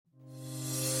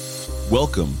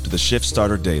Welcome to the Shift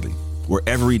Starter Daily, where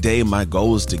every day my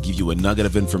goal is to give you a nugget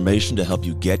of information to help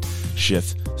you get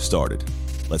shift started.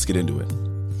 Let's get into it.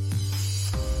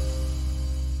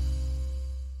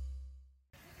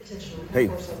 Hey,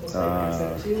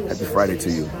 happy Friday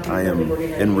to you. I am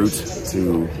en route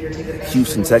to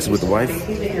Houston, Texas with the wife. I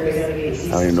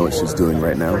don't even know what she's doing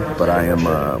right now, but I am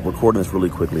recording this really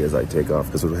quickly as I take off,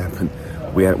 because what happened,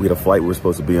 we had a flight we were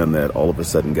supposed to be on that all of a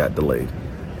sudden got delayed.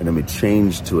 And then we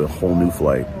changed to a whole new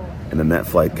flight, and then that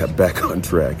flight got back on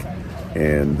track.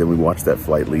 And then we watched that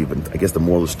flight leave, and I guess the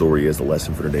moral of the story is, the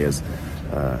lesson for today is,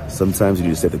 sometimes you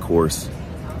need to stay the course.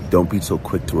 Don't be so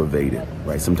quick to evade it,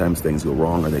 right? Sometimes things go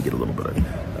wrong or they get a little bit of,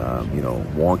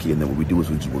 wonky, and then what we do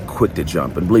is we're quick to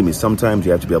jump. And believe me, sometimes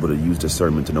you have to be able to use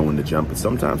discernment to know when to jump, but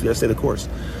sometimes you got to stay the course.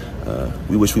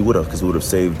 We wish we would have, because we would have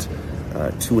saved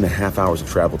 2.5 hours of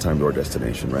travel time to our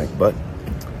destination, right? But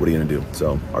what are you going to do?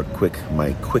 So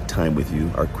my quick time with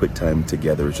you, our quick time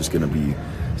together is just going to be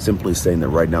simply saying that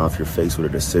right now, if you're faced with a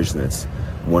decision that's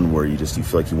one where you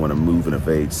feel like you want to move and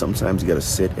evade, sometimes you got to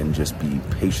sit and just be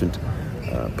patient.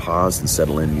 Pause and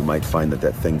settle in. You might find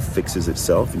that thing fixes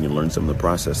itself and you learn some of the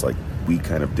process like we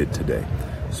kind of did today.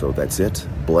 So that's it.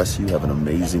 Bless you. Have an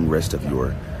amazing rest of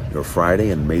your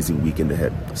Friday and amazing weekend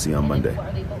ahead. See you on Monday.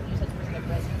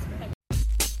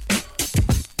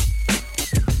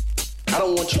 I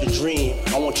don't want you to dream.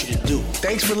 I want you to do.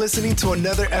 Thanks for listening to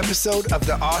another episode of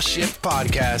the Aw Shift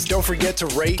Podcast. Don't forget to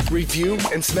rate, review,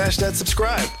 and smash that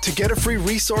subscribe. To get a free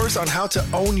resource on how to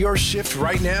own your shift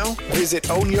right now, visit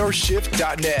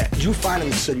ownyourshift.net. You find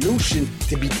a solution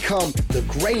to become the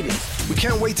greatest. We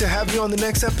can't wait to have you on the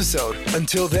next episode.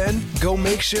 Until then, go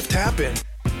make shift happen.